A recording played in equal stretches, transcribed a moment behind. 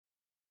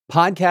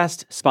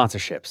Podcast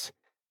sponsorships.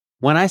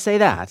 When I say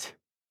that,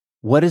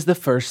 what is the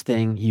first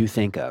thing you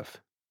think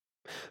of?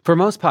 For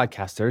most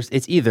podcasters,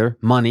 it's either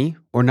money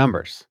or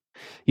numbers.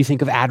 You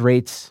think of ad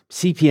rates,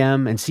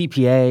 CPM and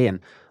CPA,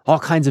 and all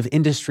kinds of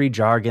industry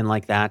jargon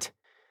like that.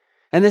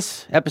 And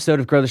this episode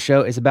of Grow the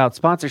Show is about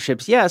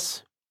sponsorships,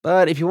 yes,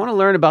 but if you want to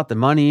learn about the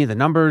money, the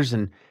numbers,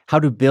 and how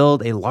to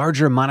build a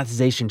larger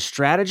monetization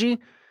strategy,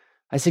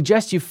 I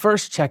suggest you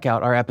first check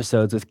out our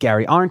episodes with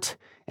Gary Arndt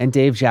and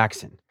Dave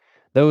Jackson.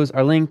 Those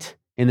are linked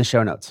in the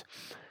show notes.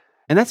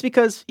 And that's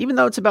because even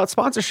though it's about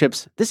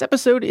sponsorships, this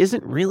episode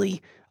isn't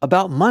really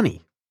about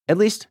money, at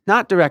least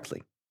not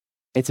directly.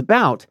 It's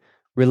about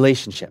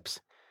relationships.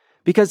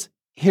 Because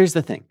here's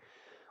the thing.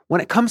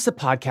 When it comes to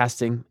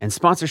podcasting and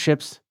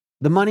sponsorships,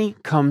 the money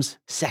comes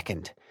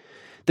second.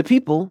 The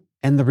people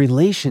and the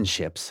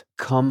relationships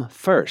come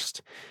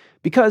first.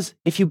 Because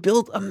if you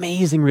build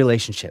amazing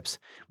relationships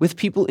with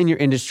people in your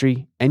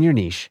industry and your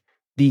niche,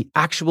 the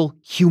actual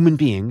human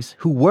beings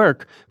who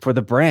work for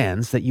the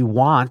brands that you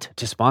want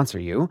to sponsor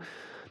you,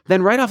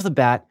 then right off the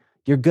bat,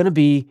 you're going to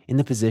be in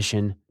the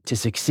position to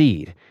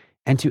succeed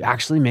and to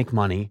actually make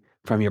money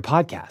from your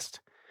podcast.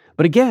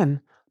 But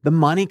again, the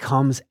money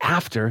comes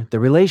after the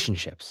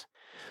relationships.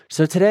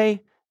 So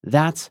today,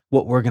 that's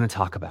what we're going to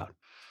talk about.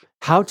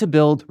 How to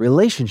build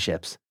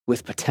relationships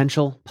with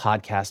potential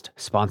podcast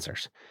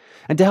sponsors.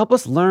 And to help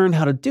us learn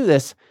how to do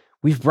this,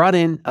 we've brought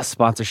in a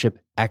sponsorship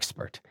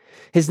expert.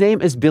 His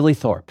name is Billy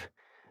Thorpe.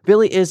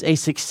 Billy is a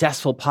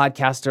successful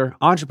podcaster,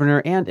 entrepreneur,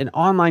 and an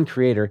online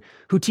creator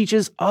who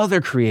teaches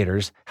other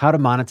creators how to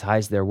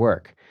monetize their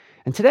work.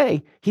 And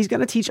today, he's going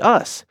to teach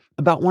us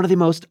about one of the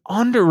most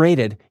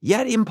underrated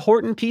yet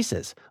important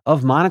pieces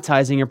of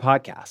monetizing your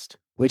podcast,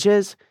 which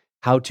is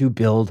how to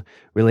build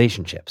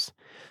relationships.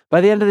 By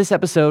the end of this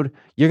episode,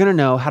 you're going to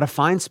know how to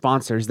find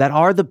sponsors that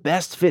are the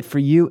best fit for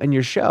you and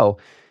your show.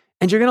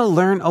 And you're going to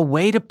learn a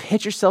way to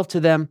pitch yourself to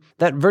them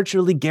that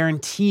virtually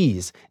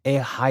guarantees a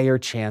higher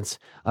chance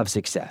of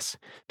success.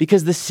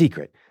 Because the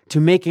secret to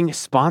making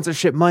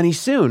sponsorship money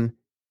soon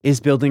is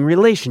building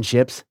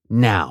relationships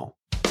now.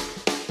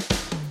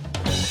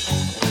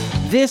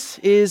 This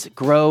is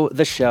Grow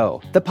the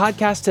Show, the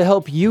podcast to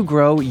help you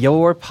grow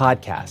your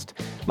podcast.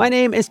 My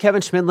name is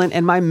Kevin Schmidlin,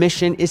 and my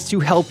mission is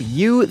to help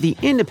you, the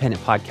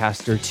independent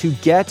podcaster, to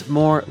get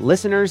more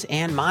listeners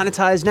and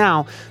monetize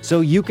now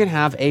so you can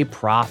have a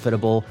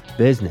profitable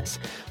business.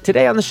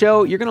 Today on the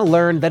show, you're going to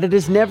learn that it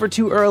is never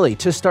too early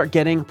to start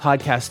getting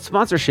podcast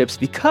sponsorships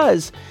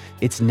because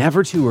it's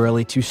never too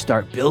early to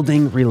start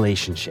building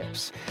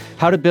relationships.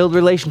 How to build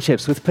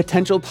relationships with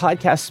potential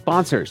podcast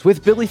sponsors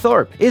with Billy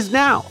Thorpe is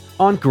now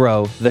on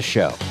Grow the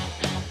Show.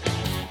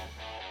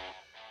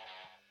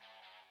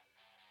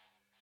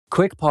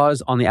 Quick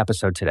pause on the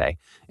episode today.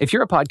 If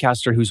you're a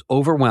podcaster who's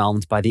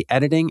overwhelmed by the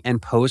editing and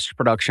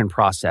post-production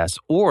process,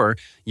 or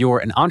you're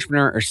an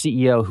entrepreneur or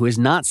CEO who is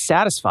not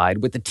satisfied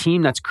with the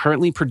team that's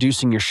currently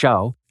producing your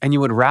show, and you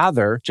would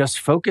rather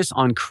just focus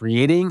on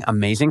creating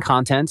amazing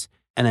content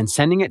and then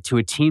sending it to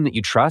a team that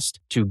you trust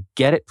to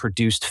get it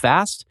produced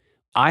fast,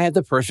 I have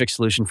the perfect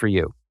solution for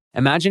you.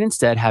 Imagine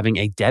instead having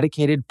a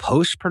dedicated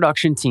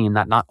post-production team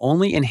that not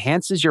only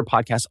enhances your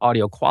podcast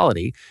audio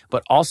quality,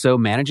 but also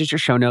manages your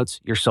show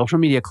notes, your social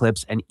media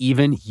clips, and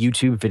even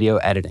YouTube video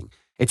editing.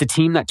 It's a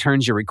team that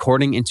turns your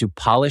recording into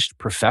polished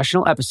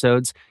professional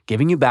episodes,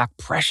 giving you back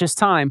precious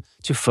time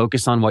to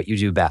focus on what you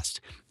do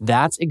best.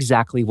 That's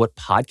exactly what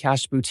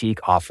Podcast Boutique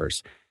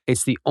offers.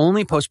 It's the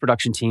only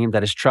post-production team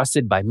that is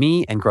trusted by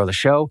me and Grow the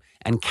Show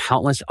and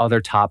countless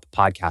other top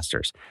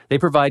podcasters. They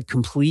provide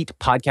complete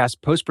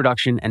podcast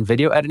post-production and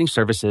video editing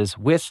services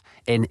with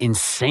an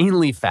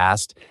insanely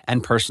fast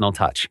and personal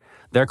touch.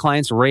 Their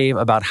clients rave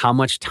about how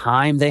much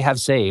time they have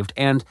saved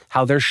and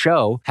how their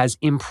show has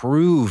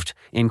improved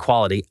in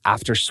quality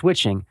after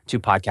switching to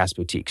Podcast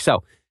Boutique.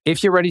 So,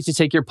 if you're ready to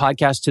take your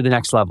podcast to the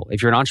next level,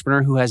 if you're an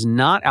entrepreneur who has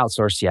not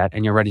outsourced yet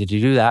and you're ready to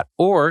do that,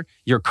 or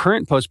your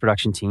current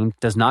post-production team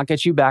does not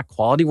get you back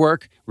quality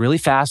work really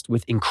fast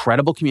with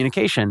incredible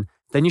communication,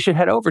 then you should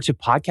head over to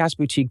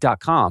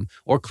podcastboutique.com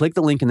or click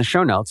the link in the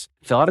show notes,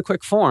 fill out a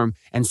quick form,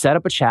 and set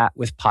up a chat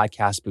with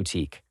Podcast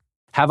Boutique.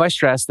 Have I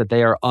stressed that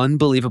they are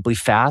unbelievably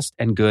fast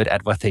and good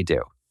at what they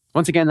do?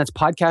 Once again, that's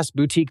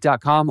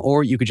podcastboutique.com,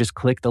 or you could just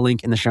click the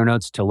link in the show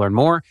notes to learn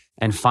more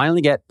and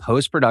finally get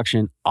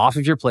post-production off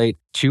of your plate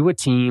to a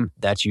team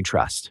that you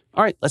trust.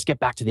 All right, let's get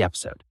back to the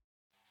episode.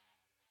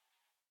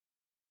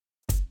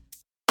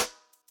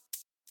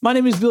 My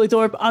name is Billy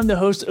Thorpe. I'm the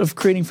host of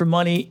Creating for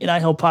Money, and I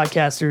help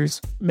podcasters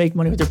make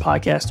money with their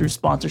podcast through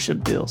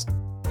sponsorship deals.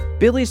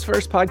 Billy's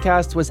first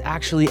podcast was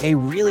actually a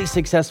really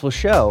successful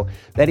show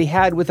that he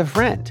had with a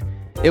friend.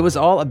 It was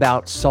all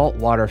about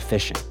saltwater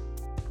fishing.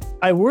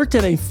 I worked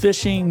at a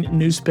fishing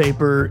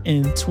newspaper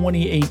in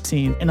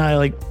 2018, and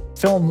I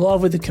fell in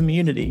love with the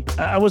community.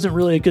 I wasn't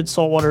really a good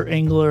saltwater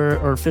angler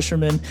or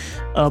fisherman,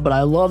 but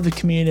I loved the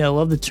community. I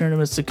loved the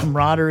tournaments, the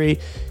camaraderie.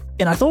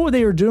 And I thought what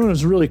they were doing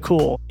was really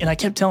cool. And I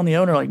kept telling the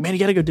owner, man, you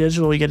got to go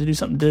digital. You got to do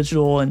something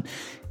digital. And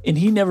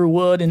he never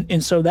would.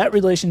 And so that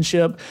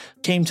relationship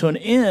came to an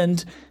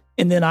end.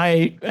 And then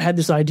I had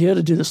this idea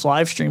to do this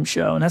live stream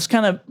show. And that's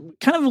kind of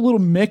a little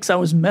mix. I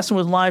was messing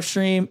with live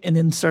stream and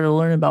then started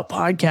learning about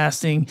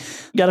podcasting.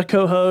 Got a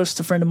co-host,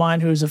 a friend of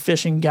mine who's a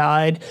fishing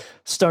guide,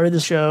 started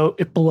the show.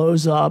 It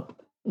blows up.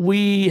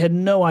 We had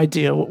no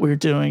idea what we were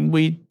doing.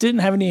 We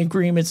didn't have any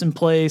agreements in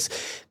place.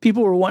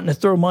 People were wanting to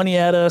throw money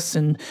at us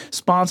and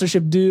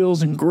sponsorship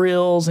deals and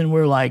grills. And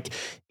we're like,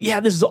 yeah,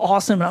 this is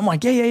awesome. And I'm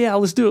like, yeah,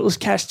 let's do it. Let's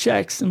cash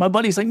checks. And my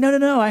buddy's like,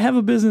 no, I have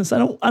a business. I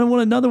don't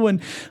want another one.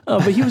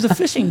 But he was a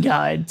fishing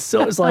guide. So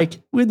it was like,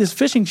 we had this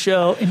fishing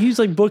show and he was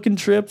like booking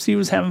trips. He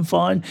was having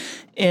fun.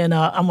 And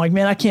I'm like,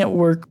 man, I can't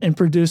work and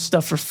produce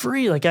stuff for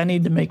free. Like I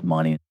need to make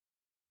money.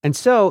 And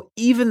so,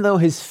 even though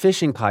his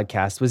fishing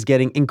podcast was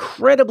getting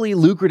incredibly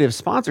lucrative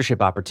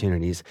sponsorship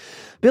opportunities,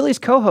 Billy's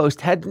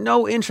co-host had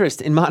no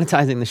interest in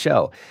monetizing the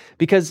show.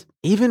 Because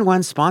even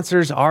when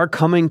sponsors are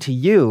coming to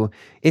you,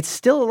 it's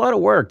still a lot of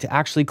work to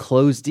actually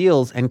close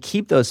deals and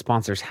keep those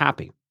sponsors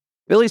happy.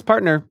 Billy's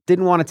partner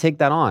didn't want to take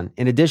that on,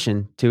 in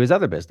addition to his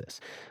other business.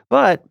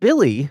 But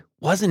Billy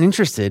wasn't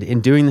interested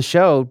in doing the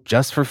show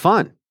just for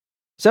fun.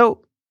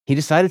 So, he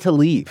decided to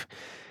leave.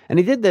 And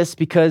he did this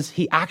because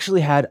he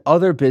actually had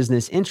other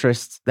business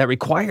interests that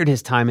required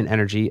his time and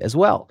energy as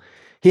well.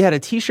 He had a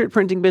t-shirt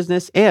printing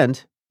business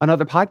and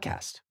another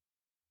podcast.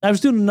 I was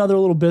doing another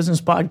little business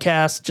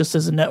podcast just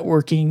as a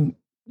networking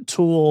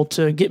tool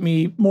to get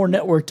me more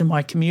networked in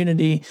my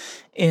community.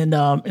 And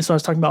so I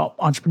was talking about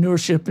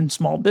entrepreneurship and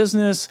small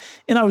business.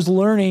 And I was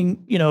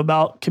learning,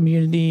 about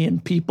community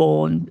and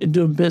people and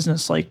doing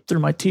business like through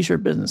my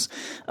t-shirt business.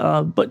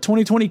 But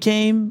 2020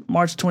 came,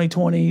 March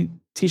 2020,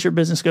 t-shirt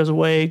business goes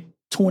away.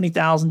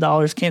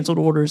 $20,000 canceled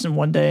orders in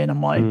one day. And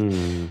I'm like,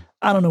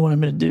 I don't know what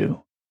I'm going to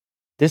do.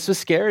 This was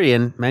scary,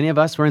 and many of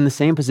us were in the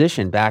same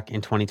position back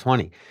in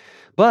 2020.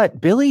 But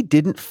Billy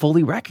didn't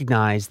fully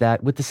recognize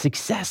that with the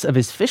success of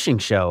his fishing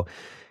show,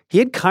 he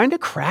had kind of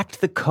cracked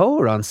the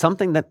code on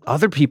something that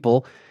other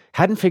people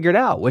hadn't figured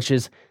out, which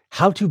is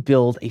how to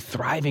build a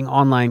thriving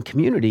online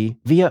community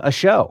via a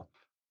show.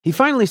 He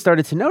finally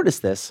started to notice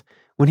this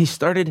when he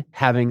started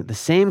having the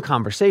same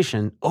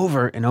conversation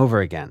over and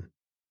over again.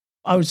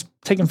 I was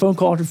taking phone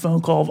call after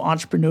phone call of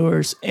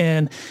entrepreneurs,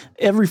 and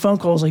every phone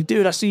call was like,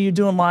 dude, I see you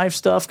doing live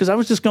stuff. Cause I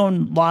was just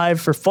going live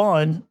for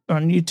fun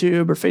on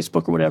YouTube or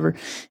Facebook or whatever.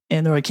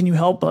 And they're like, can you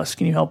help us?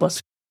 Can you help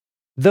us?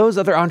 Those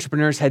other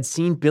entrepreneurs had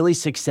seen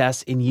Billy's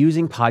success in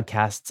using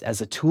podcasts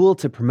as a tool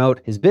to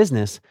promote his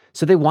business,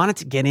 so they wanted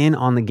to get in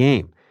on the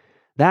game.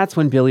 That's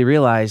when Billy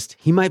realized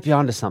he might be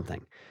onto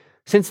something.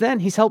 Since then,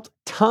 he's helped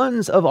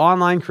tons of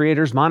online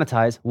creators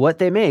monetize what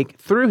they make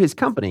through his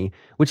company,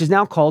 which is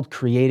now called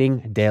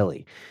Creating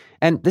Daily.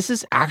 And this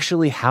is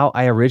actually how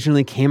I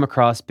originally came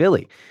across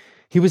Billy.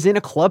 He was in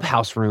a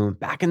Clubhouse room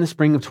back in the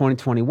spring of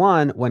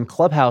 2021 when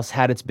Clubhouse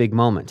had its big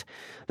moment.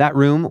 That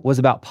room was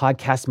about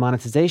podcast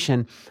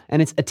monetization,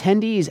 and its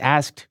attendees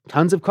asked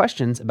tons of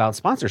questions about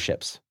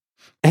sponsorships.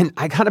 And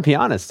I gotta be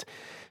honest,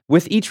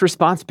 with each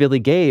response Billy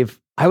gave,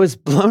 I was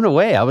blown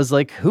away. I was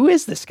like, who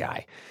is this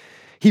guy?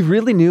 He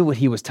really knew what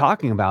he was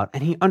talking about,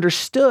 and he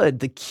understood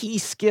the key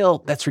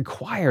skill that's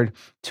required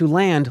to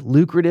land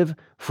lucrative,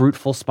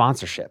 fruitful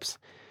sponsorships.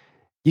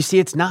 You see,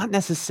 it's not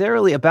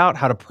necessarily about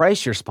how to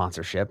price your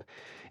sponsorship.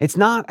 It's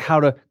not how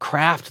to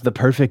craft the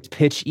perfect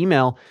pitch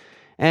email,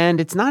 and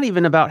it's not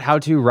even about how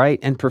to write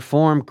and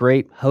perform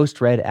great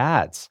host-read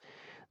ads.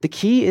 The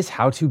key is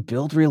how to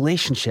build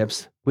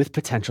relationships with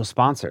potential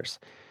sponsors.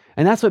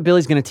 And that's what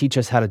Billy's going to teach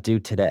us how to do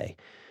today.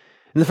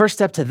 And the first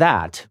step to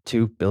that,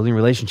 to building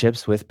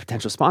relationships with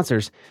potential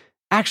sponsors,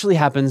 actually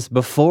happens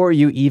before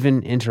you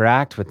even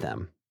interact with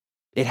them.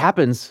 It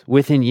happens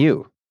within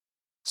you.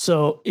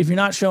 So if you're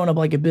not showing up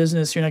like a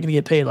business, you're not going to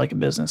get paid like a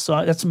business.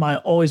 So that's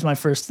always my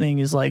first thing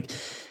is like,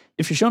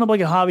 if you're showing up like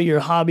a hobby, you're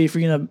a hobby. If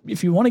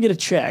you want to get a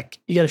check,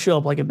 you got to show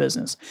up like a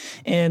business.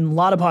 And a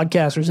lot of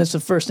podcasters, that's the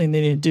first thing they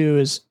need to do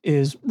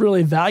is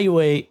really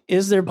evaluate,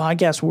 is their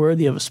podcast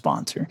worthy of a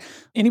sponsor?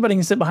 Anybody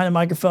can sit behind a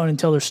microphone and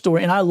tell their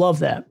story. And I love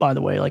that, by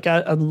the way. Like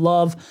I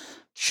love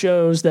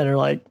shows that are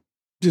like,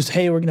 just,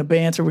 hey, we're going to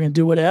banter, we're going to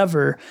do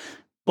whatever.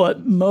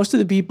 But most of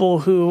the people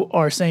who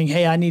are saying,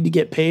 hey, I need to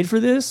get paid for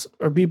this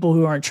are people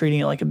who aren't treating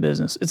it like a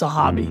business. It's a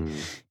hobby.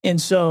 And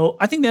so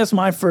I think that's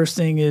my first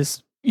thing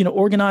is,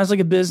 organize like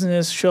a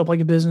business, show up like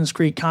a business,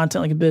 create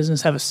content like a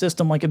business, have a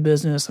system like a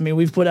business. I mean,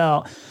 we've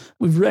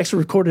actually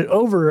recorded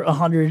over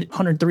 100,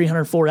 103,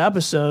 104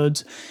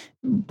 episodes,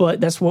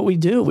 but that's what we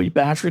do. We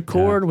batch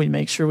record. Yeah. We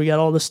make sure we got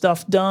all the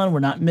stuff done. We're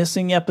not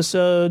missing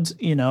episodes,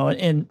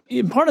 and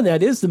part of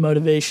that is the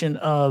motivation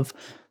of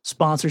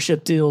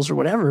sponsorship deals or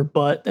whatever,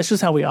 but that's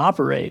just how we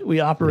operate. We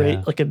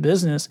operate like a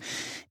business.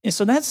 And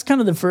so that's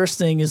kind of the first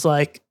thing is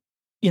like,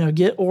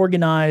 get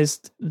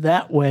organized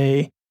that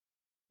way.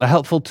 A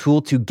helpful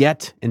tool to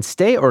get and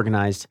stay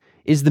organized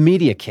is the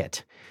media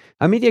kit.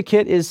 A media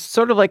kit is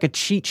sort of like a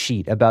cheat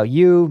sheet about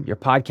you, your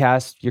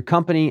podcast, your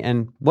company,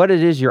 and what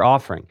it is you're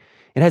offering.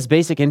 It has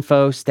basic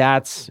info,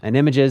 stats, and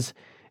images,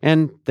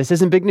 and this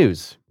isn't big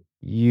news.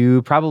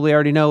 You probably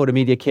already know what a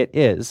media kit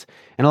is,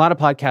 and a lot of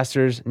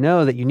podcasters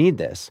know that you need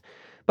this.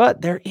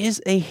 But there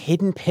is a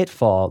hidden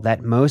pitfall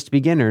that most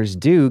beginners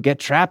do get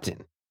trapped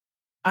in.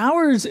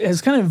 Ours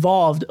has kind of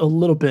evolved a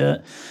little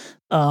bit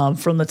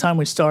from the time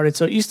we started.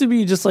 So it used to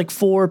be just like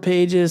 4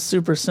 pages,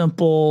 super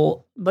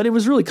simple, but it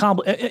was really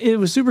it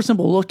was super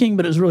simple looking,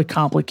 but it was really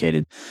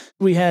complicated.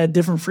 We had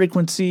different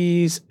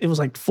frequencies. It was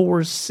like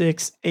 4,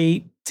 6,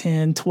 8,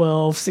 10,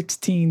 12,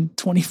 16,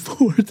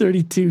 24,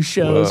 32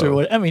 shows or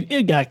what. I mean,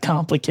 it got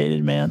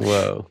complicated, man.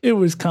 Whoa. It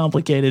was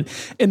complicated.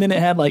 And then it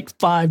had like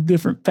 5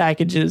 different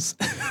packages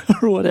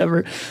or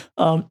whatever.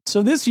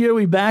 So this year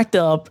we backed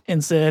up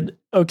and said,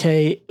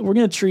 okay, we're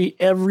going to treat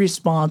every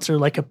sponsor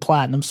like a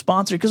platinum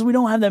sponsor because we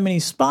don't have that many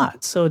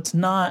spots. So it's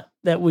not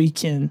that we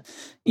can,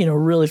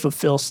 really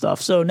fulfill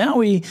stuff. So now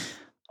we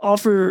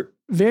offer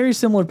very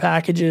similar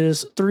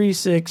packages, 3,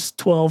 6,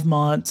 12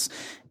 months.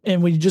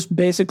 And we just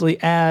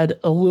basically add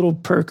a little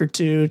perk or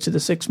two to the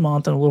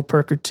 6-month and a little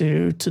perk or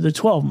two to the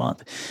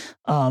 12-month.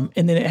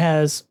 And then it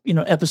has,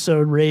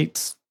 episode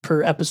rates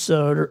per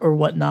episode or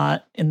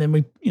whatnot. And then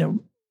we,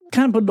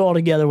 kind of put it all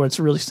together where it's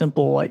really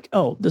simple, like,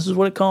 oh, this is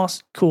what it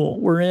costs. Cool.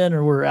 We're in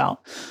or we're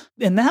out.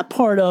 And that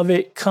part of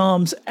it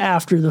comes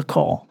after the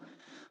call.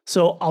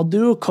 So I'll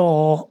do a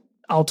call.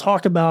 I'll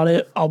talk about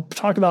it. I'll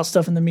talk about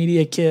stuff in the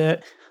media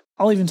kit.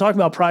 I'll even talk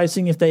about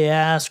pricing if they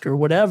ask or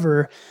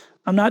whatever.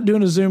 I'm not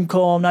doing a Zoom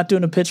call. I'm not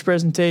doing a pitch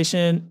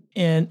presentation.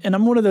 And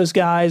I'm one of those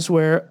guys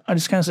where I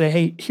just kind of say,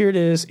 hey, here it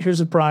is. Here's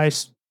the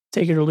price.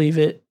 Take it or leave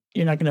it.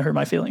 You're not going to hurt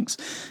my feelings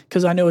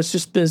because I know it's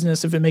just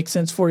business. If it makes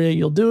sense for you,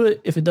 you'll do it.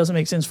 If it doesn't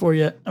make sense for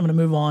you, I'm going to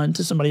move on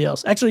to somebody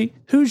else. Actually,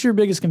 who's your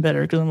biggest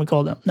competitor? Because I'm going to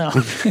call them. No.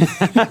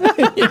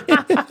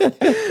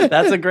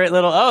 That's a great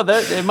little,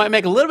 it might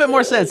make a little bit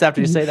more sense after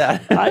you say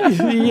that.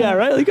 Yeah,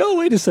 right? Like, oh,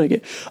 wait a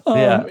second.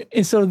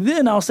 And so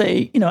then I'll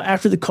say,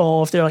 after the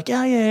call, if they're like,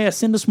 yeah,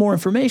 send us more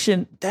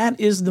information, that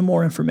is the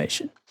more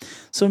information.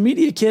 So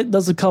Media Kit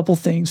does a couple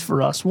things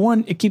for us.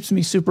 One, it keeps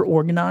me super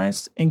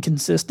organized and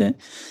consistent.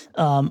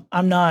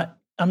 I'm not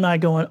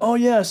going, oh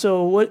yeah,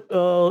 so what,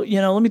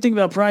 let me think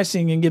about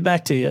pricing and get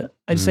back to you.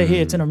 I just say, hey,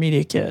 it's in our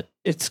Media Kit.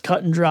 It's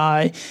cut and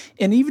dry.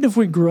 And even if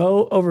we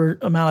grow over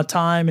amount of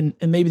time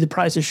and maybe the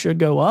prices should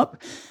go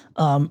up,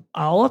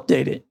 I'll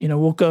update it.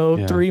 We'll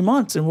go 3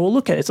 months and we'll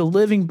look at it. It's a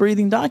living,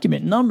 breathing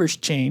document. Numbers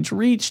change,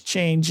 reach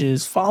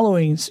changes,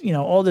 followings,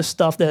 all this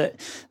stuff that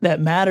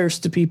matters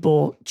to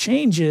people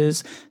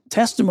changes.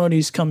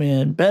 Testimonies come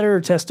in,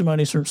 better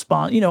testimonies from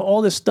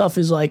all this stuff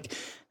is like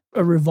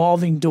a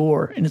revolving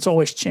door and it's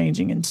always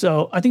changing. And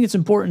so I think it's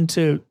important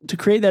to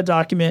create that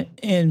document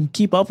and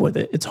keep up with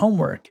it. It's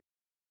homework.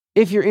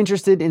 If you're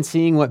interested in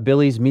seeing what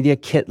Billy's Media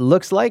Kit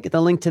looks like,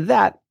 the link to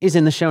that is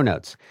in the show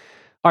notes.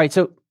 All right,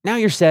 so now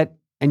you're set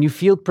and you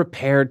feel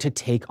prepared to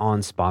take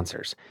on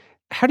sponsors.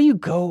 How do you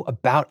go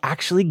about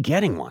actually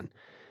getting one?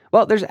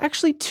 Well, there's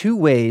actually 2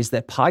 ways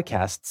that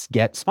podcasts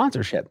get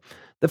sponsorship.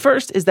 The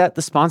first is that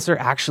the sponsor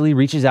actually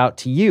reaches out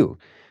to you.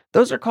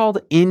 Those are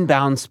called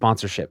inbound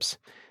sponsorships.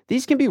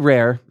 These can be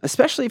rare,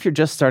 especially if you're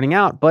just starting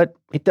out, but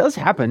it does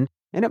happen,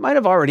 and it might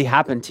have already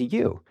happened to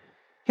you.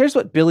 Here's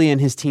what Billy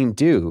and his team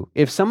do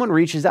if someone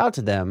reaches out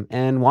to them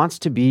and wants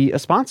to be a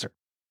sponsor.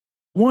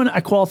 One, I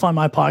qualify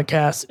my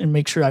podcast and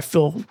make sure I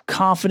feel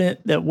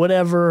confident that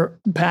whatever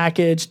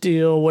package,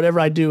 deal,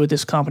 whatever I do with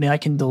this company, I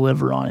can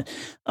deliver on it.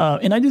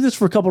 And I do this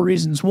for a couple of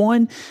reasons.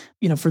 One,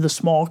 for the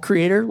small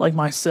creator like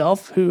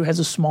myself who has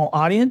a small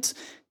audience,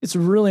 it's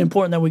really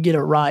important that we get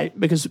it right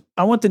because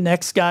I want the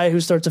next guy who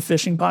starts a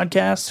fishing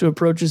podcast who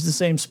approaches the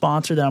same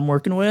sponsor that I'm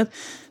working with,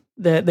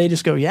 that they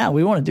just go, yeah,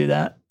 we want to do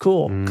that.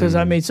 Cool. Because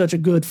I made such a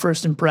good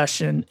first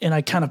impression and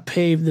I kind of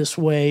paved this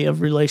way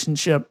of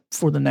relationship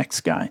for the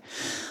next guy.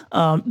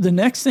 The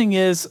next thing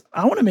is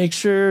I want to make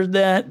sure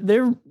that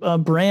their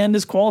brand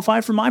is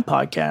qualified for my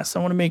podcast. I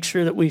want to make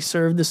sure that we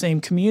serve the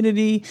same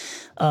community.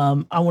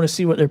 I want to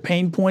see what their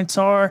pain points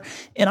are.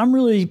 And I'm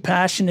really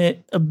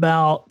passionate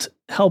about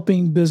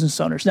helping business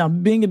owners. Now,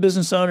 being a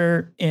business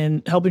owner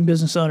and helping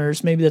business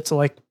owners, maybe that's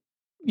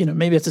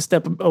maybe it's a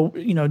step,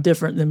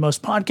 different than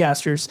most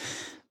podcasters,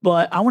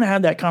 but I want to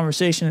have that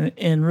conversation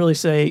and really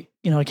say,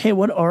 hey,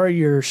 what are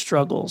your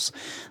struggles?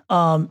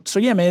 So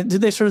yeah, man, did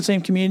they serve the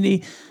same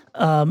community?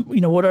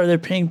 What are their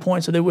pain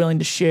points? Are they willing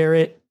to share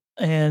it?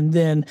 And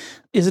then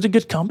is it a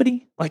good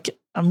company? Like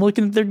I'm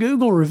looking at their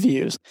Google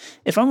reviews.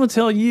 If I'm going to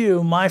tell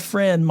you, my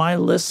friend, my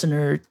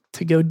listener,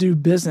 to go do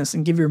business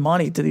and give your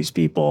money to these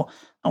people,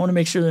 I want to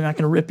make sure they're not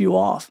going to rip you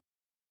off.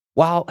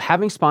 While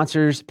having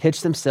sponsors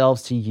pitch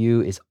themselves to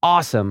you is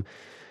awesome,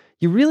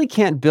 you really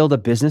can't build a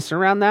business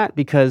around that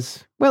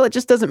because, well, it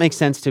just doesn't make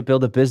sense to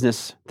build a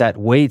business that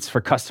waits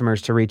for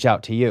customers to reach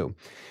out to you.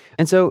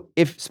 And so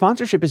if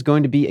sponsorship is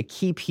going to be a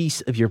key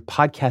piece of your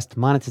podcast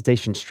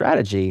monetization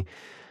strategy,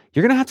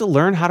 you're going to have to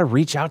learn how to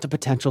reach out to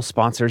potential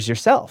sponsors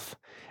yourself.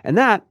 And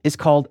that is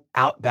called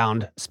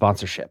outbound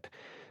sponsorship.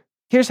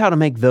 Here's how to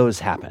make those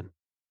happen.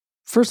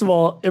 First of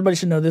all, everybody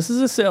should know this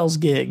is a sales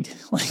gig.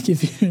 Like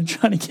if you're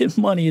trying to get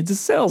money, it's a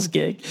sales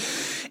gig.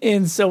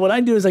 And so what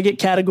I do is I get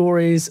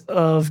categories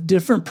of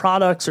different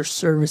products or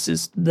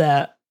services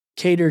that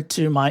cater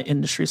to my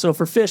industry. So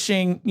for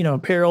fishing,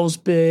 apparel's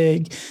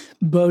big,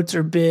 boats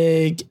are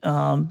big,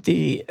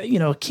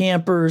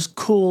 campers,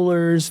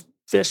 coolers,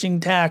 fishing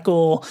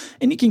tackle,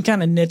 and you can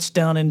kind of niche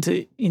down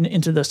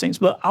into those things.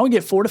 But I would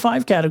get 4 to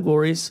 5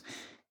 categories,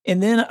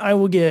 and then I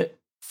will get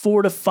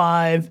 4 to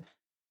 5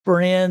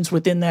 brands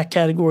within that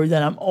category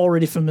that I'm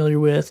already familiar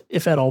with,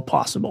 if at all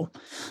possible.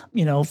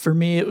 For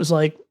me, it was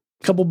like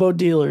a couple boat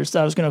dealers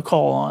that I was going to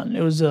call on.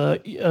 It was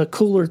a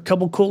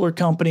couple cooler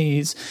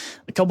companies,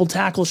 a couple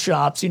tackle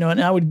shops, and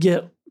I would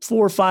get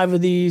 4 or 5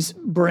 of these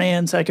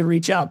brands I could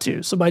reach out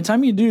to. So by the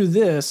time you do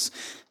this,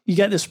 you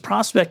got this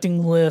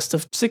prospecting list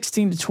of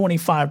 16 to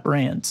 25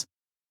 brands.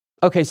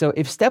 Okay, so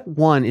if step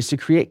 1 is to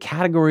create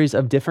categories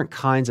of different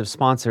kinds of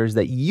sponsors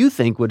that you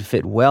think would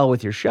fit well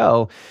with your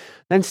show,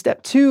 then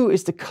step 2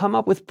 is to come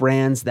up with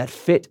brands that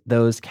fit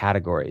those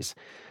categories.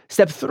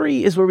 Step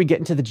 3 is where we get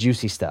into the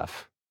juicy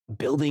stuff,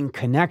 building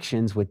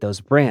connections with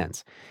those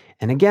brands.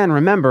 And again,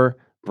 remember,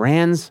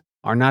 brands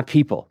are not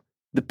people.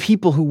 The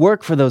people who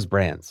work for those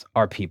brands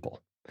are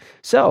people.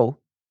 So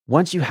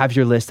once you have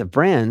your list of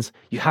brands,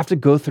 you have to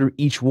go through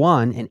each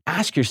one and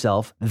ask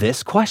yourself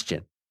this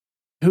question.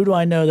 Who do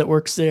I know that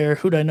works there?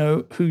 Who do I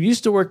know who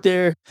used to work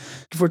there?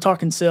 If we're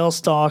talking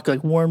sales talk,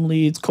 like warm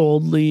leads,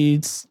 cold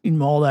leads,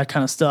 all that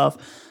kind of stuff.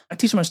 I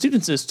teach my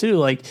students this too.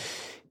 Like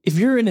if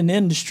you're in an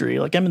industry,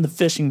 like I'm in the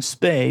fishing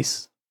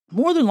space,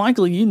 more than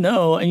likely,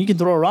 and you can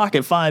throw a rock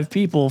at 5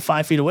 people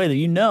 5 feet away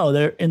that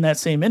they're in that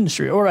same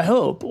industry, or I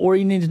hope, or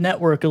you need to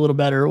network a little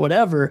better or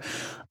whatever.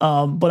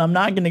 But I'm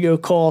not going to go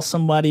call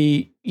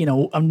somebody,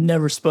 I've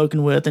never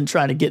spoken with and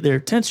try to get their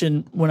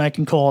attention when I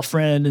can call a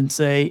friend and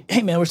say,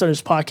 hey man, we're starting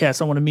this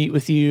podcast. I want to meet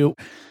with you.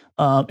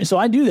 And so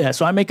I do that.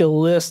 So I make a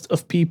list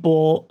of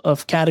people,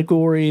 of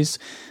categories,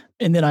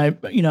 and then I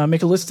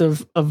make a list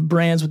of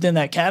brands within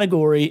that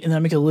category, and then I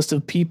make a list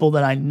of people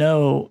that I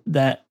know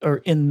that are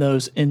in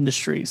those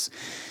industries.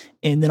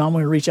 And then I'm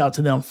going to reach out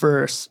to them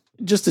first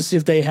just to see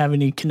if they have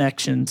any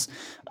connections.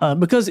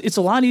 Because it's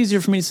a lot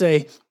easier for me to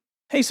say,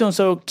 hey,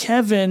 so-and-so,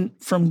 Kevin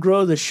from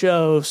Grow the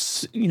Show,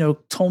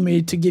 told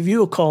me to give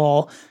you a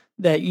call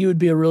that you would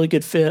be a really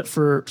good fit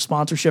for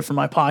sponsorship for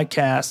my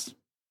podcast.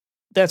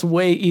 That's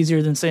way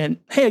easier than saying,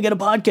 hey, I got a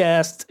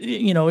podcast,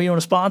 you want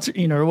to sponsor,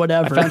 or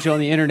whatever. I found you on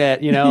the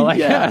internet,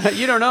 Yeah.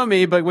 You don't know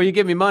me, but will you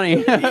give me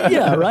money?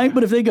 Yeah, right.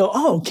 But if they go,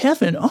 oh,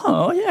 Kevin,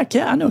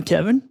 I know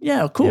Kevin.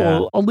 Yeah, cool. Yeah.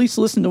 I'll at least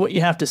listen to what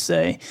you have to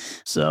say.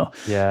 So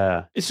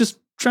yeah, it's just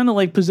trying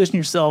to position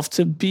yourself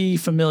to be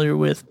familiar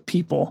with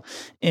people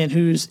and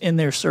who's in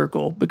their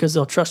circle because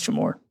they'll trust you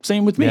more.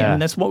 Same with me. Yeah. I mean,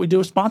 that's what we do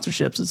with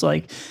sponsorships. It's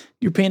like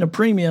you're paying a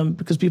premium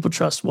because people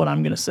trust what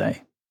I'm going to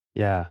say.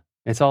 Yeah.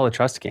 It's all a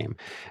trust game.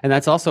 And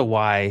that's also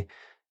why,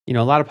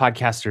 a lot of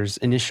podcasters'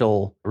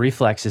 initial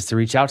reflex is to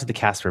reach out to the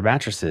Casper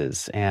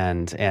mattresses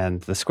and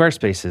the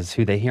Squarespaces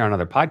who they hear on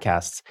other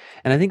podcasts.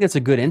 And I think that's a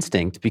good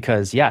instinct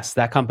because yes,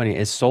 that company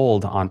is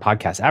sold on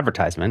podcast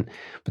advertisement,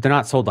 but they're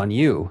not sold on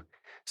you.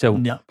 So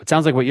It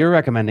sounds like what you're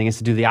recommending is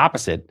to do the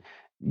opposite.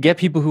 Get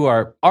people who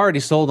are already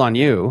sold on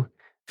you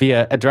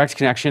via a direct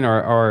connection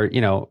or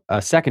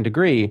a second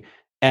degree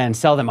and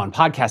sell them on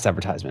podcast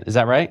advertisement. Is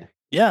that right?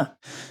 Yeah.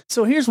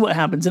 So here's what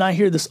happens, and I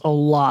hear this a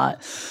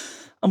lot.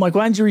 I'm like,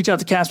 why didn't you reach out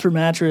to Casper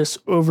Mattress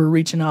over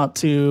reaching out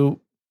to,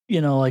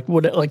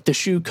 like the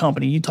shoe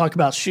company? You talk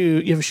about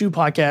shoe, you have a shoe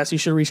podcast, you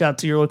should reach out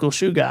to your local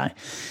shoe guy.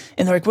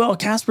 And they're like, well,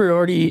 Casper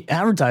already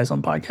advertised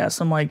on podcasts.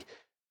 I'm like,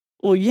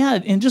 well, yeah,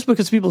 and just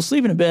because people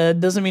sleep in a bed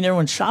doesn't mean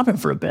everyone's shopping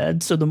for a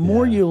bed. So the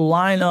more you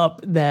line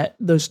up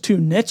those 2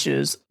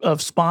 niches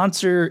of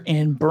sponsor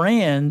and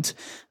brand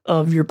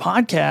of your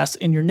podcast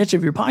and your niche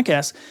of your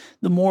podcast,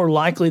 the more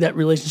likely that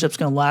relationship's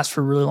going to last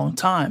for a really long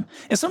time.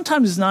 And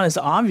sometimes it's not as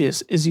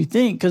obvious as you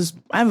think because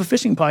I have a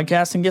fishing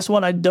podcast, and guess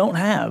what? I don't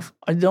have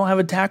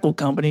a tackle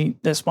company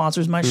that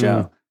sponsors my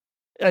show.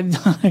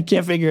 I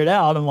can't figure it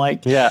out. I'm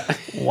like,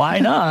 why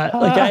not?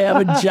 Like I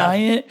have a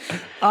giant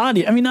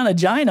audience. I mean, not a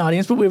giant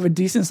audience, but we have a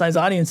decent sized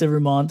audience every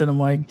month. And I'm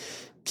like,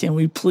 can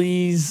we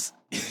please,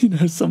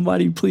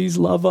 somebody please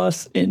love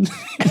us and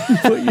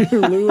put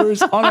your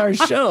lures on our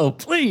show,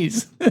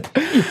 please.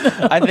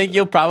 I think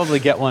you'll probably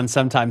get one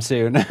sometime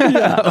soon.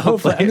 Yeah,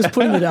 hopefully. I'm just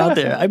putting it out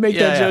there. I make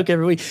that joke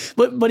every week.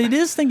 But it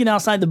is thinking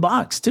outside the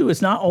box too.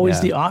 It's not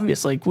always the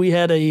obvious. Like we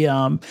had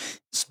a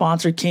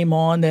sponsor came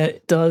on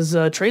that does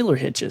trailer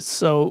hitches.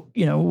 So,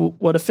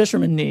 what a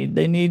fisherman need.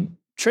 They need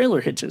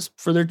trailer hitches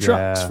for their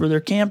trucks, for their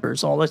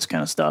campers, all that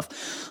kind of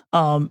stuff.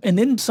 And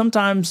then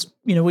sometimes,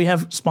 we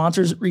have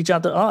sponsors reach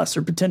out to us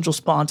or potential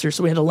sponsors.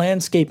 So we had a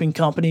landscaping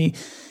company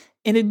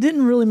and it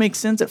didn't really make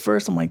sense at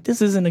first. I'm like,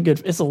 this isn't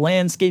it's a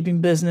landscaping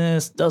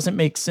business. Doesn't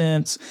make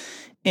sense.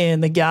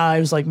 And the guy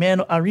was like,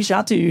 man, I reached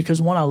out to you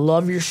because one, I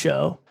love your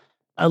show.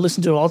 I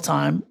listen to it all the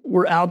time.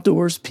 We're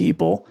outdoors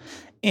people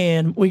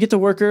and we get to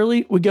work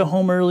early. We go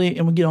home early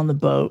and we get on the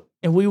boat.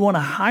 And we want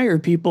to hire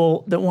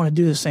people that want to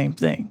do the same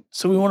thing.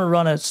 So we want to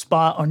run a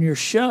spot on your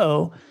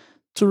show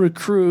to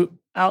recruit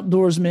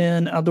outdoors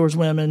men, outdoors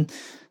women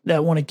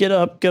that want to get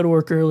up, go to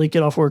work early,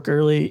 get off work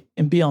early,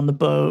 and be on the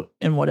boat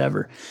and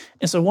whatever.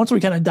 And so once we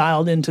kind of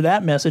dialed into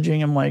that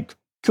messaging, I'm like,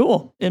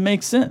 cool. It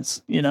makes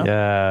sense, you know?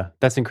 Yeah,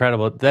 that's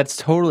incredible. That's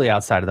totally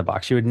outside of the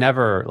box. You would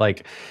never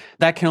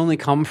that can only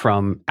come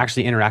from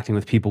actually interacting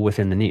with people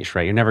within the niche,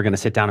 right? You're never going to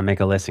sit down and make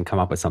a list and come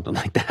up with something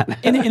like that.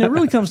 And it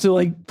really comes to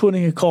like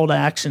putting a call to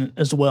action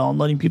as well and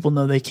letting people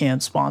know they can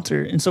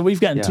sponsor. And so we've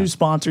gotten 2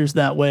 sponsors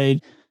that way.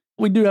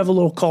 We do have a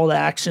little call to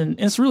action.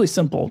 And it's really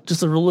simple.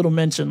 Just a little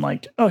mention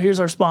like, oh, here's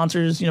our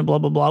sponsors, blah,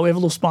 blah, blah. We have a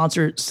little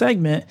sponsor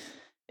segment.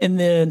 And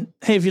then,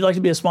 hey, if you'd like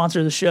to be a sponsor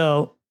of the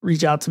show,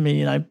 reach out to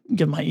me and I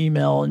give my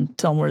email and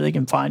tell them where they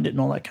can find it and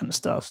all that kind of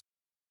stuff.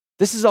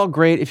 This is all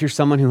great if you're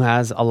someone who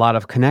has a lot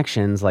of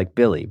connections like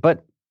Billy,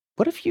 but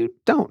what if you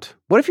don't?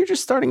 What if you're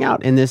just starting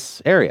out in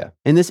this area,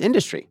 in this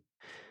industry?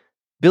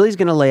 Billy's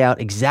going to lay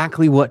out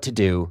exactly what to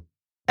do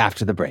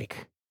after the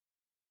break.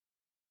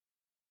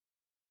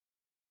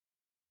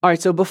 All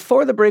right, so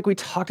before the break, we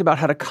talked about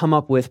how to come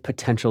up with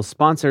potential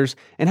sponsors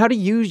and how to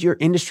use your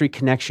industry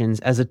connections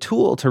as a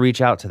tool to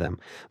reach out to them.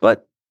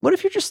 But what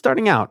if you're just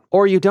starting out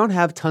or you don't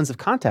have tons of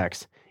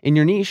contacts in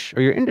your niche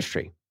or your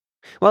industry?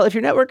 Well, if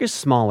your network is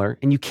smaller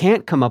and you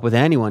can't come up with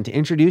anyone to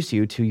introduce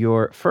you to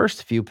your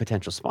first few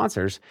potential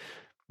sponsors,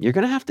 you're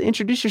going to have to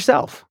introduce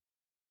yourself.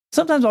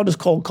 Sometimes I'll just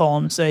cold call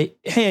them and say,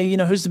 hey,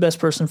 who's the best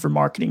person for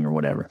marketing or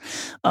whatever.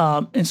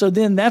 And so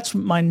then that's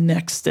my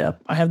next step.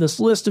 I have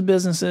this list of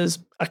businesses.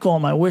 I call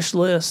it my wish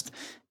list,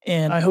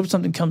 and I hope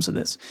something comes of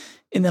this.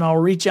 And then I'll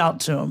reach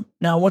out to them.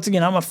 Now, once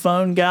again, I'm a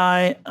phone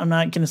guy. I'm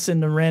not going to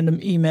send a random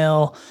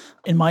email.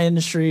 In my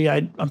industry,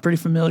 I'm pretty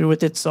familiar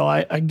with it, so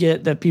I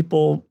get that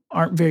people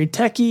aren't very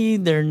techy.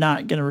 They're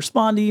not going to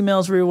respond to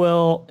emails very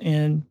well.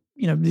 And,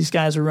 these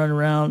guys are running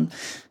around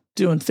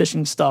doing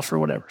phishing stuff or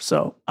whatever.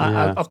 So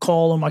I'll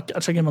call them. I'll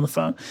check in on the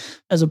phone.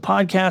 As a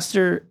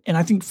podcaster, and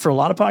I think for a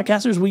lot of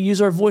podcasters, we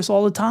use our voice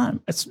all the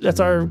time. That's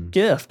our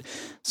gift.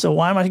 So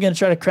why am I going to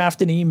try to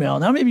craft an email?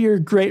 Now, maybe you're a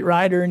great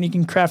writer and you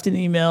can craft an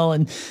email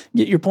and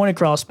get your point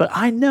across. But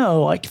I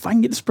know, if I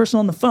can get this person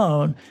on the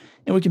phone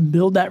and we can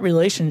build that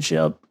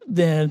relationship,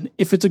 then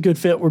if it's a good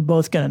fit, we're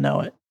both going to know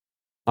it.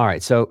 All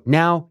right, so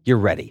now you're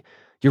ready.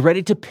 You're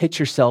ready to pitch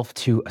yourself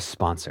to a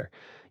sponsor.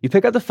 You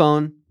pick up the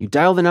phone, you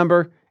dial the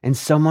number, and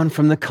someone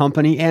from the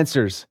company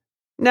answers.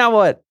 Now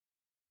what?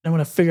 I'm going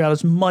to figure out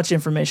as much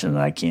information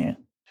that I can.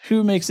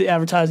 Who makes the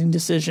advertising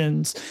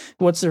decisions?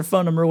 What's their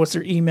phone number? What's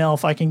their email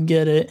if I can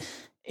get it?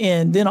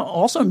 And then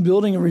also I'm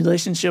building a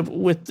relationship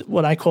with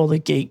what I call the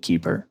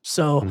gatekeeper.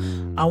 So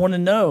I want to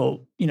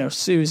know,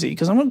 Susie,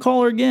 because I'm going to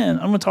call her again.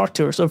 I'm going to talk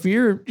to her. So if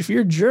you're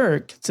a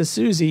jerk to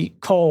Susie,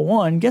 call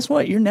 1, guess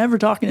what? You're never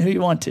talking to who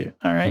you want to.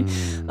 All right.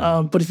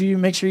 But if you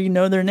make sure you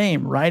know their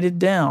name, write it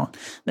down.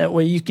 That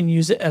way you can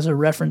use it as a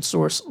reference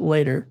source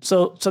later.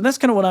 So that's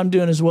kind of what I'm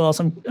doing as well.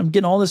 So I'm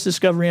getting all this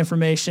discovery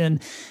information.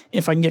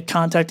 If I can get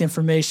contact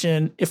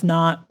information, if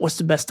not, what's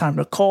the best time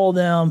to call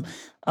them?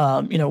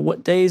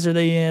 What days are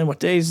they in? What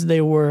days do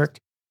they work?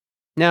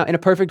 Now, in a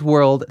perfect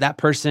world, that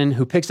person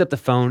who picks up the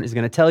phone is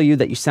going to tell you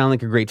that you sound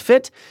like a great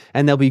fit,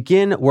 and they'll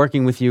begin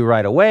working with you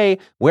right away.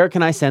 Where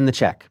can I send the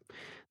check?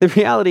 The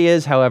reality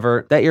is,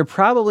 however, that you're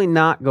probably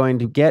not going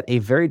to get a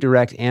very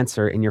direct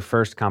answer in your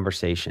first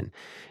conversation.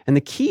 And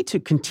the key to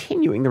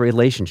continuing the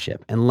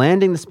relationship and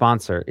landing the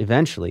sponsor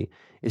eventually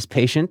is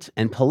patient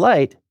and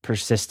polite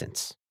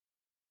persistence.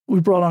 We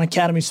brought on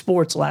Academy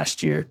Sports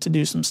last year to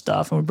do some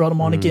stuff, and we brought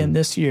them on again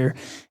this year.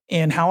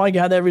 And how I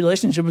got that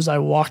relationship was I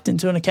walked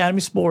into an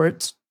Academy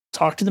Sports,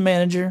 talked to the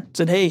manager,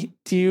 said, hey,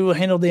 do you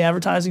handle the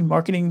advertising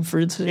marketing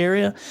for this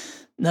area?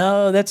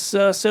 No, that's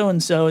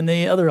so-and-so in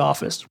the other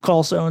office.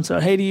 Call so-and-so.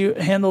 Hey, do you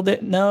handle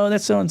that? No,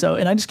 that's so-and-so.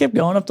 And I just kept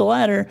going up the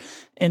ladder.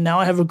 And now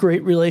I have a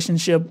great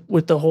relationship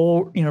with the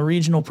whole,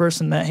 regional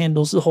person that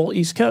handles the whole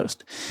East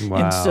Coast. Wow.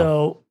 And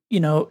so,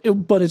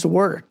 but it's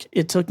work.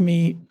 It took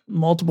me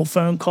multiple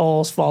phone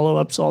calls,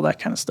 follow-ups, all that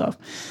kind of stuff.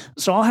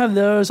 So I'll have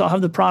those. I'll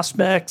have the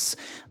prospects.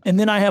 And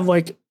then I have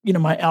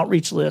my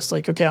outreach list.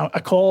 Okay, I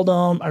called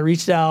them. I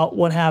reached out.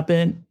 What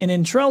happened? And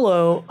in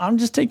Trello, I'm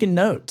just taking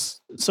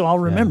notes. So I'll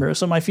remember. Yeah.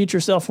 So my future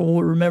self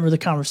will remember the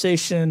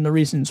conversation, the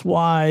reasons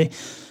why,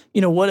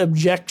 what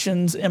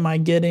objections am I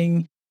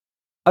getting?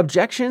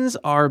 Objections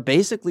are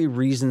basically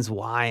reasons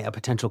why a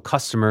potential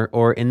customer,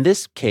 or in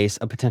this case,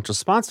 a potential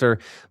sponsor,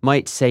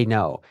 might say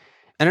no.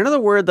 And another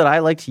word that I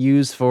like to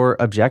use for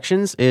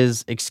objections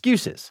is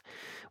excuses.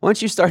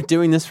 Once you start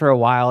doing this for a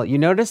while, you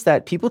notice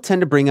that people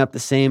tend to bring up the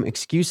same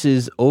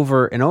excuses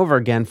over and over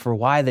again for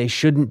why they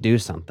shouldn't do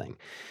something.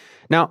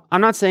 Now,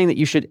 I'm not saying that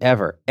you should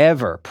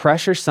ever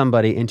pressure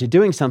somebody into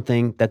doing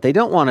something that they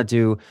don't want to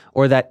do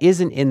or that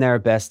isn't in their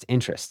best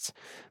interests.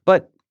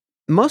 But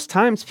most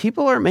times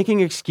people are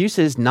making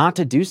excuses not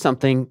to do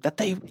something that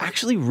they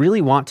actually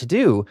really want to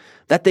do,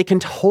 that they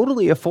can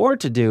totally afford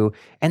to do,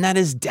 and that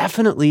is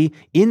definitely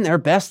in their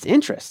best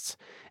interests.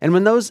 And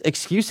when those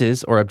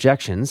excuses or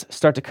objections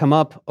start to come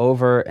up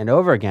over and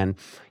over again,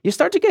 you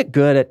start to get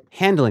good at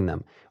handling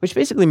them, which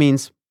basically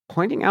means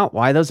pointing out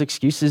why those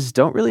excuses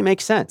don't really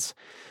make sense.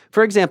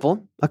 For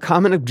example, a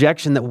common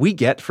objection that we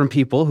get from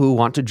people who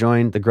want to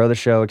join the Grow the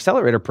Show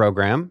Accelerator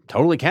program,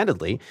 totally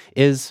candidly,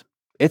 is,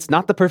 it's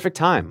not the perfect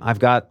time. I've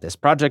got this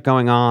project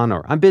going on,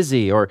 or I'm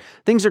busy, or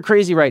things are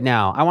crazy right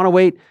now. I want to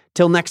wait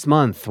till next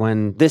month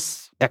when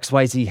this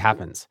XYZ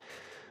happens.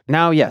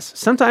 Now, yes,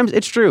 sometimes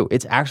it's true.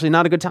 It's actually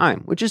not a good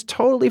time, which is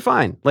totally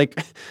fine.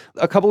 Like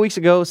a couple weeks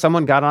ago,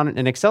 someone got on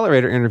an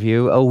accelerator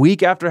interview a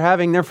week after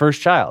having their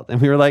first child.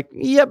 And we were like,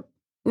 yep,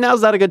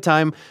 now's not a good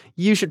time.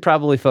 You should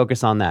probably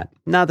focus on that.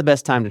 Not the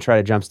best time to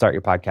try to jumpstart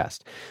your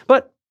podcast.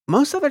 But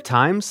most other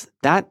times,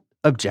 that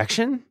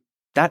objection,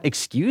 that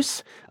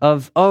excuse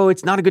of, oh,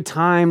 it's not a good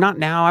time, not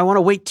now, I want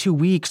to wait 2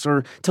 weeks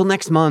or till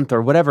next month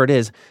or whatever it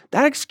is,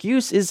 that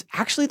excuse is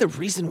actually the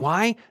reason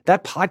why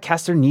that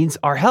podcaster needs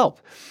our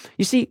help.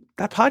 You see,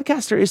 that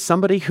podcaster is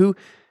somebody who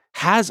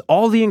has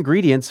all the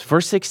ingredients for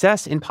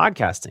success in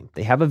podcasting.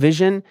 They have a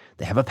vision,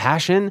 they have a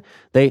passion,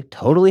 they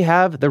totally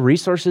have the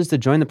resources to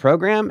join the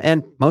program,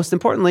 and most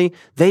importantly,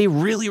 they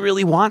really,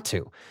 really want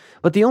to.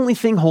 But the only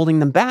thing holding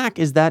them back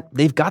is that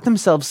they've got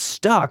themselves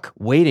stuck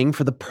waiting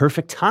for the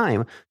perfect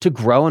time to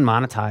grow and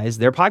monetize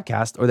their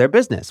podcast or their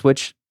business,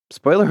 which,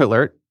 spoiler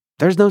alert,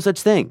 there's no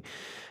such thing.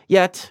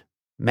 Yet,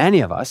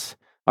 many of us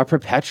are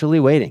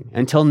perpetually waiting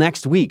until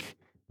next week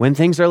when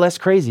things are less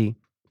crazy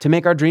to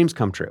make our dreams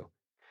come true.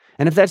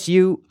 And if that's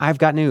you, I've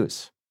got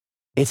news.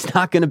 It's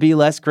not going to be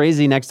less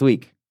crazy next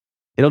week.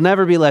 It'll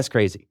never be less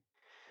crazy.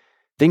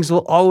 Things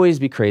will always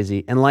be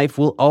crazy and life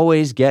will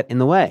always get in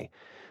the way.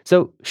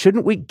 So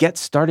shouldn't we get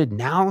started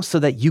now so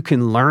that you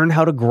can learn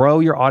how to grow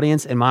your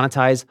audience and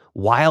monetize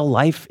while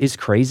life is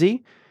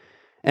crazy?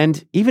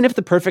 And even if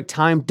the perfect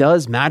time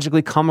does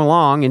magically come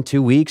along in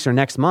 2 weeks or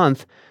next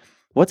month,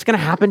 what's going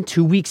to happen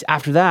 2 weeks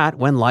after that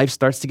when life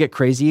starts to get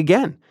crazy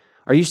again?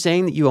 Are you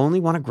saying that you only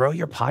want to grow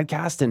your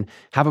podcast and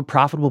have a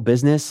profitable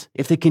business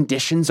if the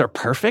conditions are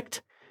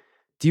perfect?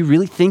 Do you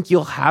really think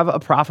you'll have a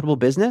profitable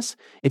business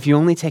if you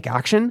only take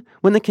action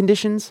when the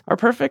conditions are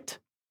perfect?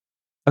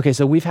 Okay,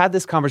 so we've had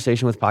this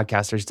conversation with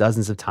podcasters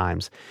dozens of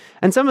times,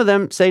 and some of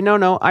them say,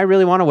 no, I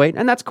really want to wait,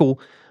 and that's cool.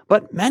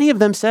 But many of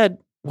them said,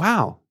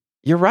 wow,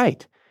 you're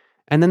right.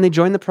 And then they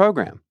joined the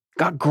program,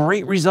 got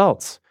great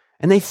results,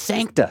 and they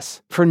thanked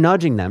us for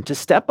nudging them to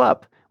step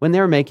up when they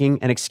were making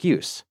an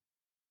excuse.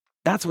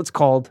 That's what's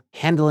called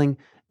handling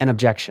an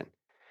objection.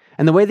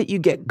 And the way that you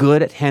get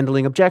good at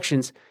handling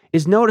objections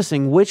is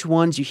noticing which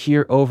ones you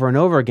hear over and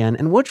over again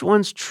and which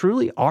ones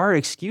truly are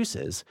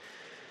excuses.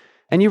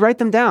 And you write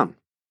them down.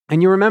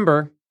 And you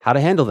remember how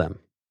to handle them,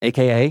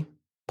 aka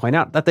point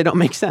out that they don't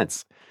make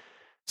sense.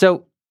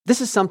 So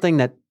this is something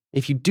that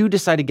if you do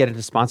decide to get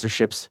into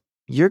sponsorships,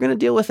 you're going to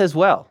deal with as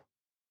well.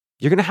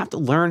 You're going to have to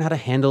learn how to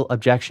handle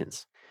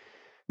objections.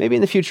 Maybe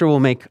in the future, we'll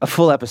make a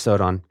full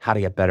episode on how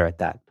to get better at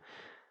that.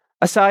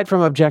 Aside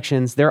from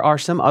objections, there are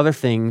some other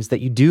things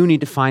that you do need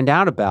to find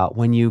out about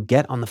when you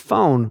get on the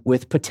phone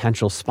with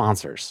potential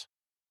sponsors.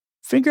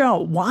 Figure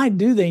out, why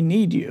do they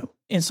need you?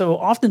 And so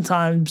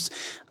oftentimes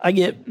I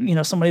get,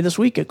 somebody this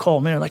week a call,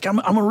 man, like, I'm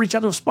going to reach out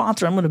to a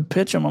sponsor. I'm going to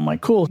pitch them. I'm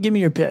like, cool, give me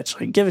your pitch.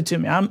 Like, give it to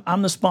me.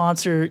 I'm the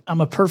sponsor. I'm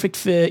a perfect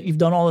fit. You've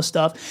done all this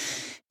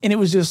stuff. And it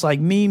was just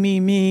like me,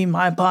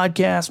 my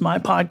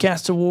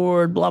podcast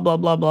award, blah, blah,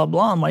 blah, blah,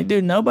 blah. I'm like,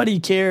 dude, nobody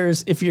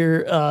cares if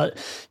you're a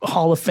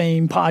Hall of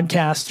Fame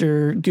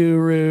podcaster,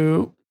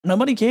 guru.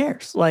 Nobody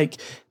cares. Like,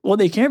 what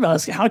they care about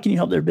is how can you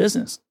help their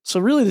business? So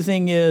really the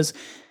thing is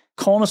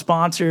calling a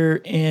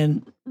sponsor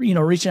and,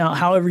 reaching out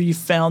however you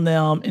found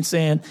them and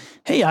saying,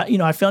 hey,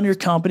 I found your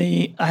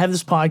company. I have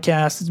this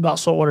podcast. It's about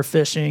saltwater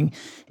fishing.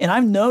 And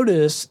I've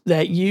noticed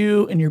that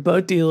you and your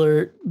boat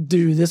dealer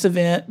do this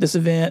event,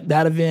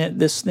 that event,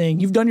 this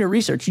thing. You've done your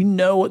research. You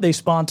know what they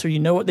sponsor. You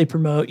know what they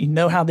promote. You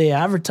know how they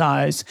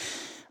advertise.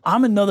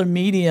 I'm another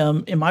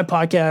medium, and my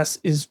podcast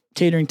is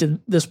catering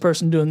to this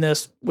person doing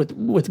this with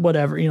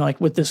whatever,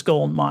 like with this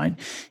goal in mind.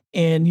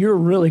 And you're a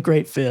really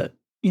great fit.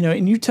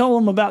 And you tell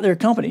them about their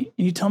company,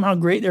 and you tell them how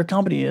great their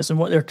company is and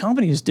what their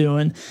company is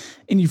doing.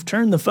 And you've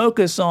turned the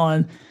focus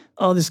on,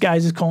 oh, this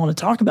guy's just calling to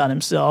talk about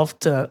himself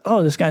to,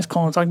 oh, this guy's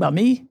calling to talk about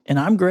me and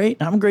I'm great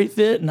and I'm a great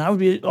fit and I would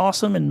be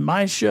awesome in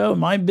my show,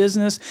 my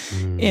business.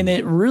 And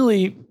it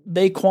really,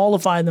 they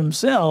qualify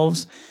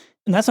themselves.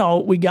 And that's how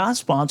we got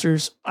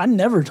sponsors. I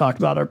never talked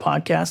about our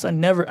podcast.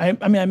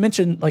 I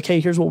mentioned like, hey,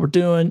 here's what we're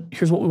doing.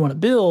 Here's what we want to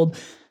build.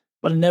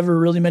 But I never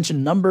really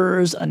mentioned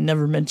numbers. I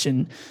never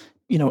mentioned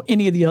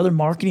any of the other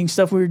marketing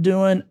stuff we were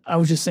doing. I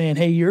was just saying,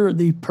 hey, you're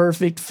the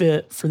perfect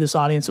fit for this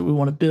audience that we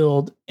want to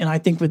build. And I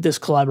think with this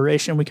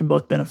collaboration, we can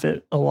both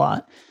benefit a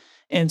lot.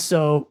 And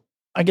so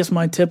I guess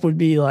my tip would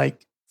be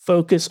like,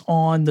 focus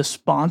on the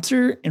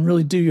sponsor and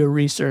really do your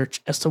research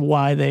as to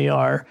why they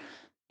are,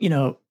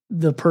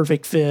 the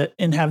perfect fit,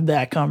 and have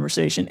that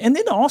conversation. And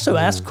then also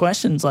ask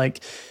questions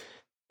like,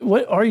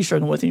 what are you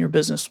struggling with in your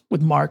business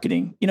with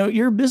marketing?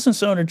 You're a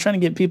business owner trying to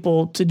get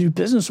people to do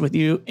business with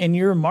you, and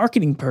you're a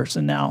marketing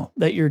person now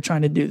that you're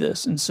trying to do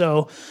this. And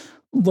so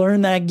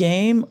learn that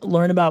game,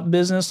 learn about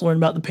business, learn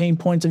about the pain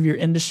points of your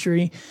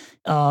industry,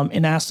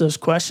 and ask those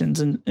questions.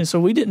 And so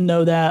we didn't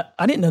know that.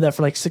 I didn't know that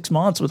for like 6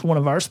 months with one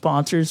of our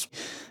sponsors.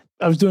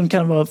 I was doing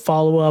kind of a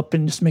follow-up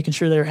and just making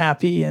sure they're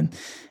happy. And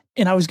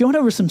And I was going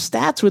over some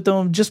stats with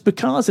them just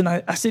because, and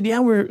I said, yeah,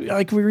 we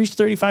reached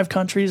 35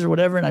 countries or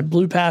whatever. And I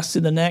blew past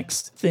to the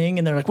next thing.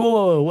 And they're like,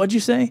 whoa, what'd you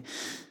say?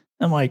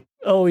 I'm like,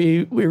 oh,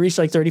 we reached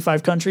like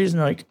 35 countries. And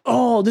they're like,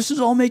 oh, this is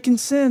all making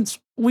sense.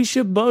 We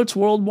ship boats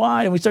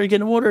worldwide. And we started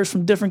getting orders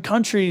from different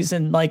countries.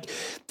 And like,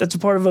 that's a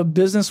part of a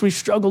business we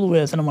struggled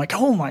with. And I'm like,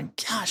 oh my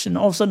gosh. And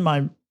all of a sudden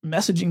my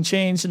messaging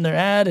changed in their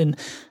ad. And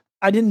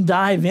I didn't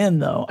dive in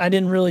though. I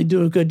didn't really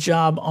do a good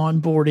job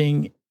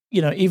onboarding,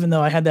 even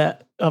though I had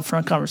that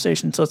upfront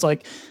conversation. So it's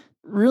like,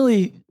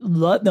 really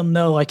let them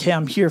know like, hey,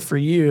 I'm here for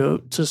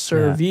you to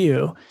serve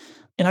you.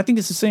 And I think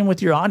it's the same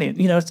with your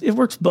audience. It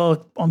works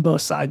on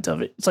both sides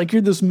of it. It's like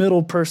you're this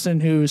middle person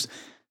who's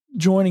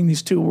joining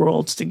these two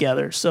worlds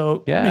together.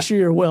 So make sure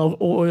you're well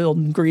oiled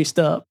and greased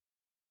up.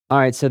 All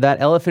right. So that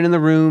elephant in the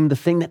room, the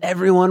thing that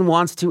everyone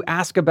wants to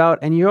ask about,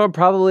 and you're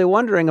probably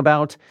wondering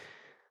about,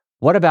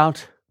 what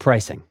about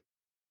pricing?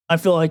 I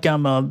feel like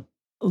I'm a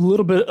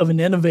little bit of an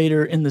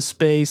innovator in the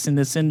space, in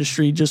this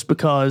industry, just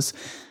because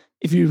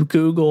if you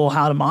Google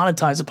how to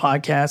monetize a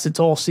podcast, it's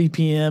all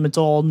CPM, it's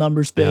all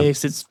numbers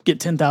based, it's get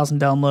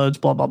 10,000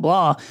 downloads, blah, blah,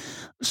 blah.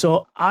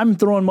 So I'm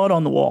throwing mud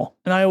on the wall,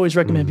 and I always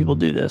recommend people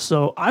do this.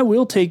 So I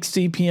will take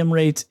CPM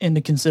rates into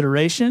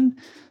consideration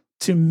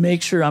to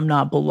make sure I'm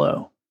not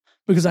below,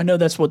 because I know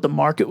that's what the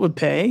market would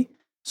pay.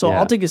 So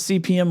I'll take a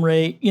CPM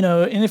rate,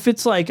 and if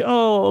it's like,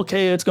 oh,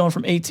 okay, it's going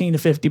from 18 to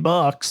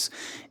 $50,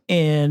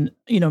 and,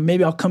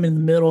 maybe I'll come in the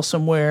middle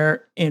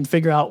somewhere and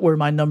figure out where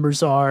my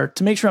numbers are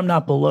to make sure I'm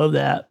not below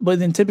that. But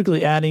then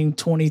typically adding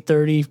 20,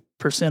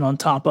 30% on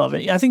top of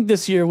it. I think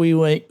this year we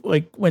went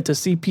to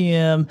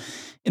CPM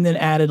and then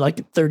added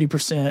like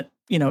 30%,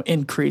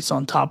 increase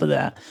on top of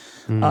that.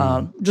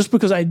 Just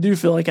because I do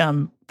feel like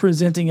I'm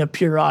presenting a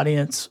pure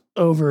audience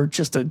over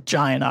just a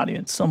giant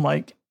audience. So I'm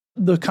like,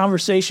 the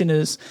conversation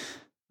is,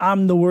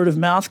 I'm the word of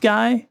mouth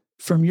guy.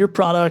 From your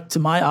product to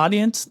my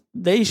audience,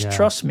 they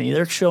trust me.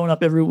 They're showing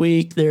up every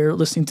week. They're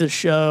listening to the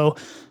show.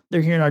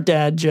 They're hearing our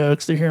dad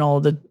jokes. They're hearing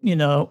all the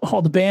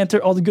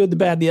banter, all the good, the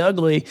bad, the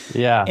ugly.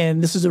 Yeah.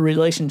 And this is a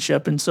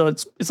relationship. And so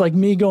it's like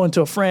me going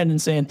to a friend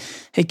and saying,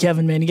 hey,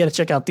 Kevin, man, you got to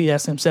check out the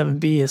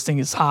SM7B. This thing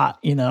is hot,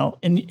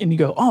 and you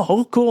go,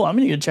 oh, cool. I'm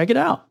going to go check it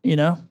out.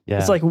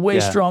 It's like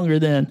way stronger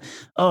than,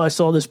 oh, I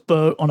saw this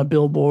boat on a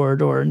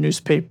billboard or a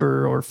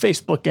newspaper or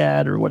Facebook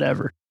ad or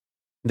whatever.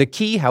 The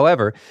key,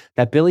 however,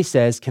 that Billy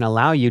says can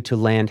allow you to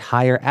land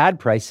higher ad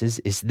prices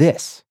is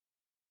this.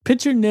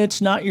 Pitch your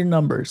niche, not your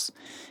numbers.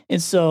 And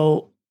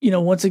so,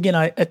 once again,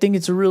 I think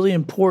it's really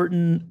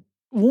important,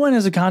 one,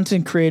 as a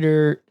content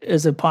creator,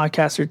 as a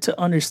podcaster, to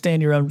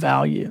understand your own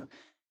value.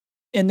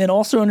 And then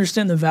also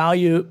understand the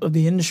value of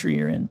the industry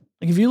you're in.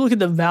 Like if you look at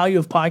the value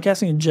of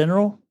podcasting in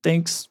general,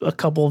 thanks a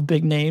couple of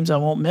big names I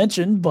won't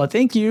mention, but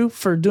thank you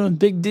for doing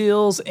big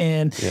deals.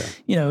 And,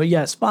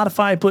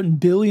 Spotify putting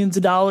billions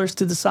of dollars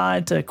to the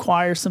side to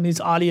acquire some of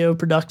these audio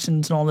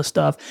productions and all this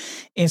stuff.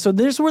 And so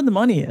there's where the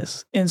money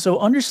is. And so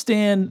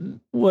understand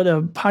what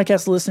a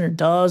podcast listener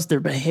does, their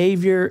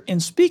behavior,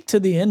 and speak to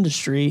the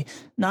industry,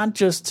 not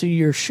just to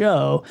your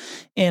show.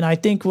 And I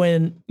think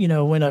when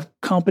a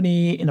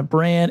company and a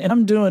brand, and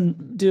I'm doing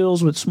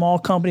deals with small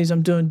companies,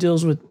 I'm doing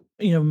deals with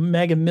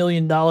mega $1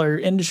 million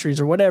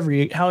industries or whatever,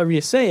 however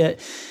you say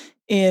it.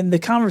 And the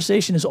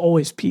conversation is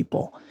always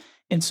people.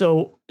 And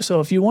so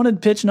if you want to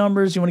pitch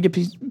numbers, you want to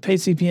get paid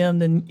CPM,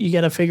 then you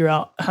got to figure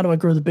out, how do I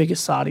grow the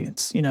biggest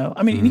audience? You got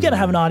to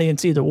have an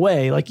audience either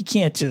way. Like you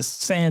can't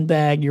just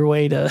sandbag your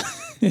way to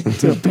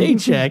a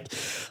paycheck.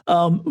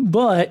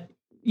 But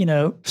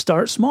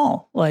start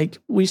small. Like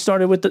we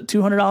started with the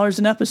 $200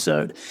 an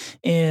episode,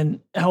 and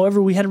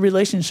however, we had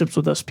relationships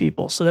with those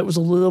people. So that was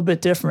a little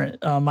bit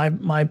different.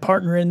 My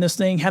partner in this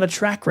thing had a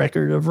track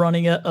record of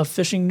running a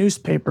fishing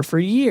newspaper for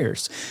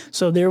years.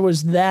 So there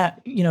was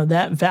that,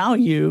 that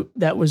value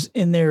that was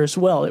in there as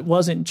well. It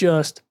wasn't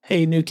just,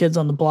 hey, new kids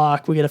on the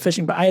block, we get a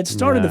fishing. I had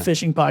started a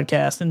fishing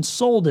podcast and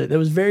sold it. It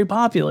was very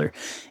popular.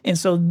 And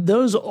so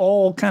those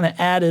all kind of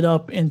added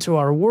up into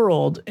our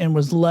world and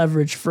was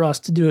leverage for us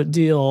to do a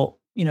deal,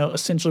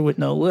 essentially with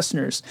no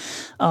listeners.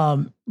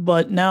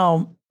 But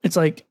now it's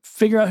like,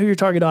 figure out who your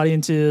target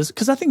audience is.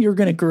 Cause I think you're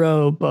going to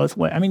grow both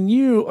ways. I mean,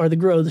 you are the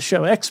grow the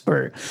show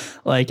expert.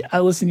 Like I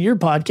listen to your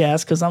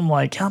podcast cause I'm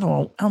like, how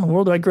in the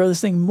world do I grow this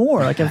thing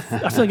more? Like I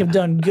feel like I've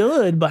done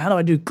good, but how do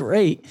I do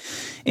great?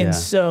 And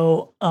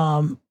so,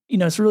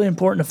 it's really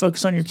important to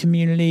focus on your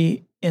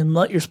community and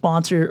let your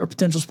sponsor or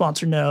potential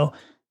sponsor know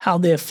how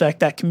they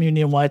affect that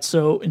community and why it's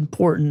so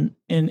important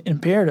and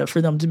imperative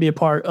for them to be a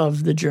part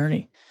of the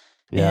journey.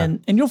 Yeah.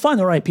 And you'll find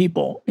the right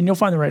people and you'll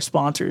find the right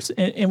sponsors.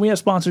 And we have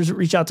sponsors that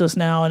reach out to us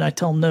now, and I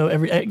tell them no.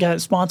 I got a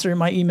sponsor in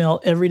my email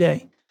every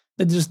day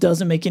that just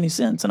doesn't make any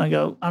sense. And I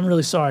go, I'm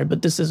really sorry,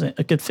 but this isn't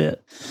a good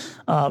fit.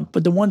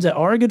 But the ones that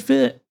are a good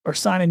fit are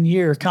signing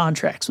year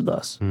contracts with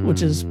us,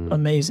 which is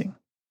amazing.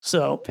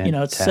 So,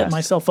 it's set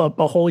myself up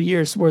a whole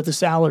year's worth of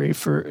salary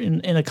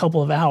in a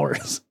couple of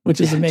hours,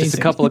 which is amazing. Just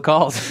a couple of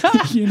calls.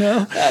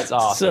 That's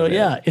awesome.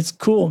 So, it's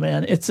cool,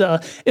 man. It's a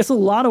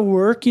lot of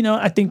work.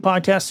 I think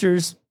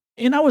podcasters,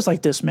 And I was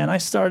like this, man. I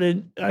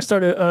started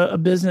a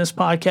business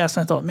podcast,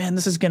 and I thought, man,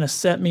 this is going to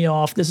set me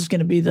off. This is going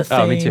to be the thing.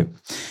 Oh, me too.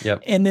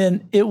 Yep. And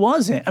then it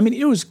wasn't. I mean,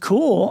 it was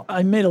cool.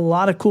 I made a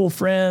lot of cool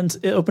friends.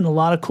 It opened a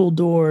lot of cool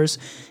doors.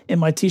 And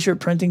my t-shirt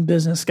printing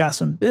business got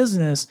some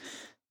business,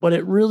 but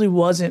it really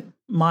wasn't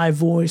my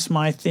voice,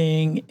 my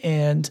thing.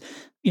 And,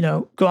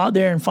 go out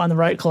there and find the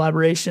right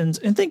collaborations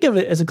and think of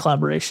it as a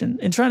collaboration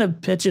and try to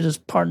pitch it as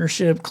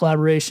partnership,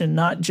 collaboration,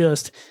 not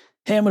just,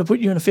 hey, I'm going to put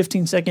you in a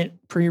 15-second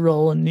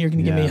pre-roll and you're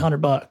going to give me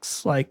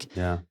 $100. Like,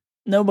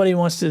 nobody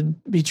wants to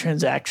be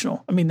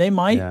transactional. I mean, they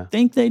might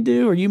think they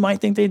do, or you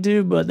might think they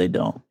do, but they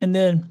don't. And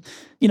then,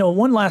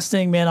 one last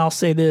thing, man, I'll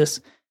say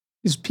this,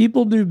 is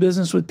people do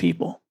business with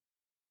people.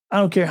 I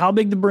don't care how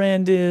big the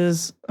brand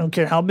is. I don't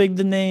care how big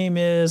the name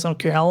is. I don't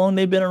care how long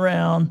they've been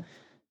around.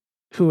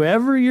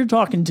 Whoever you're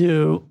talking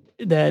to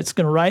that's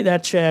going to write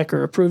that check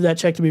or approve that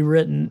check to be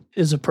written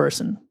is a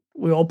person.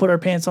 We all put our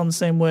pants on the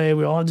same way.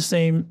 We all have the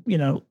same,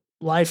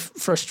 life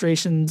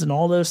frustrations and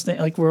all those things.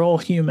 Like, we're all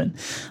human.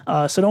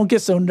 So don't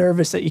get so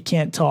nervous that you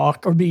can't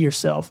talk or be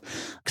yourself.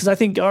 Because I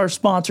think our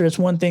sponsor, it's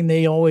one thing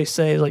they always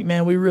say, like,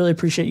 man, we really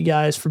appreciate you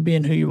guys for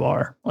being who you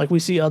are. Like, we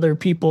see other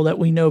people that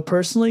we know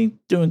personally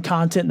doing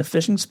content in the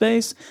fishing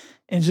space,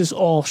 and it's just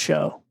all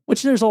show,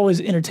 which there's always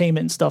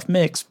entertainment and stuff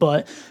mixed,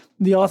 but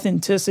the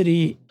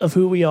authenticity of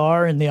who we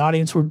are and the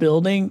audience we're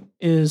building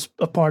is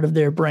a part of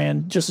their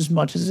brand just as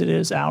much as it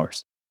is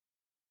ours.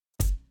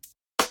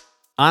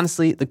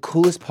 Honestly, the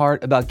coolest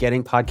part about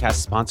getting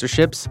podcast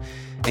sponsorships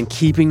and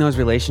keeping those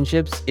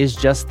relationships is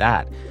just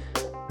that.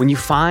 When you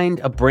find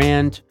a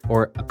brand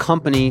or a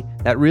company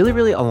that really,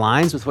 really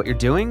aligns with what you're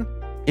doing,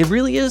 it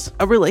really is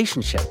a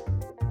relationship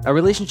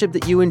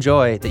that you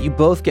enjoy, that you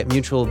both get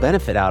mutual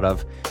benefit out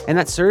of, and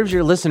that serves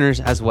your listeners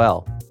as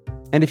well.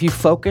 And if you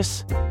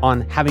focus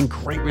on having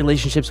great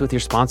relationships with your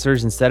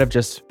sponsors instead of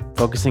just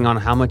focusing on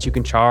how much you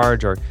can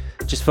charge or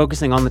just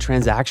focusing on the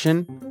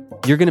transaction,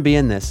 you're going to be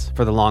in this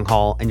for the long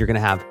haul, and you're going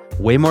to have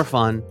way more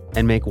fun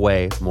and make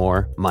way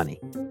more money.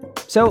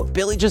 So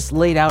Billy just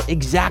laid out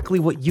exactly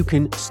what you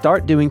can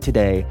start doing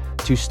today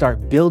to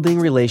start building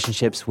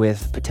relationships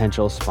with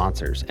potential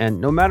sponsors. And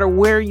no matter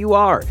where you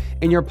are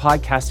in your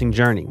podcasting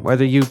journey,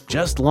 whether you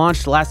just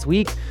launched last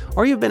week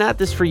or you've been at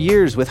this for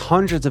years with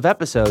hundreds of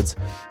episodes,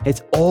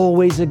 it's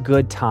always a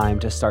good time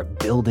to start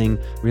building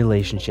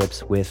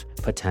relationships with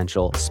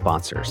potential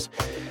sponsors.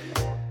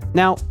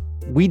 Now,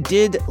 we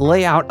did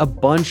lay out a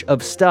bunch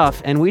of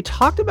stuff, and we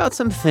talked about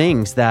some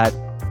things that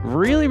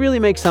really, really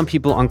make some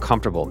people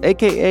uncomfortable,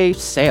 aka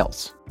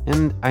sales.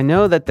 And I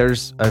know that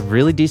there's a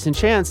really decent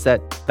chance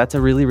that that's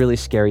a really, really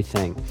scary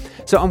thing.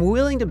 So I'm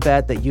willing to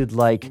bet that you'd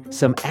like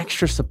some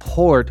extra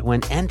support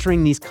when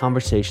entering these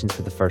conversations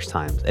for the first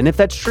time. And if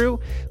that's true,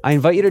 I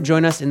invite you to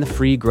join us in the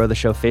free Grow the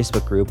Show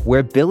Facebook group,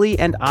 where Billy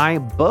and I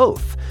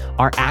both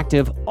are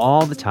active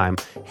all the time,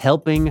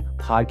 helping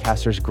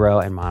podcasters grow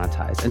and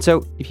monetize. And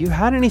so if you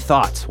had any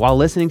thoughts while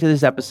listening to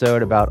this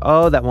episode about,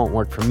 oh, that won't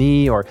work for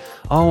me, or,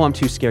 oh, I'm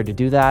too scared to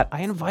do that,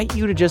 I invite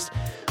you to just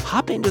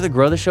hop into the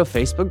Grow the Show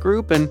Facebook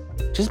group and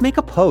just make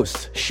a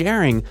post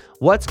sharing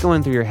what's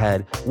going through your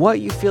head, what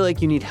you feel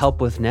like you need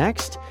help with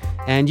next.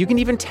 And you can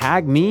even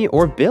tag me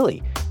or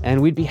Billy,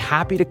 and we'd be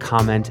happy to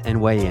comment and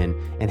weigh in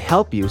and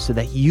help you so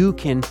that you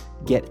can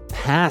get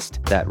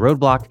past that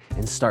roadblock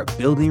and start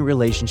building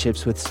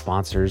relationships with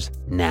sponsors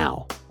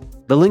now.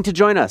 The link to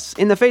join us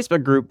in the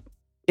Facebook group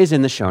is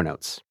in the show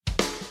notes.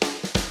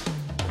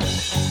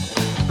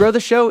 Grow the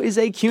Show is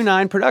a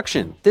Q9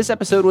 production. This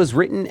episode was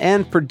written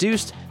and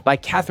produced by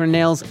Catherine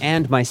Nails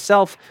and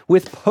myself,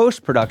 with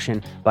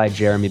post-production by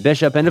Jeremy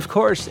Bishop, and of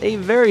course, a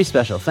very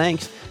special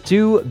thanks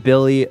to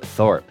Billy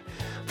Thorpe.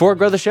 For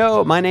Grow the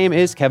Show, my name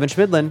is Kevin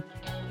Schmidlin.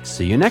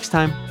 See you next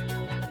time.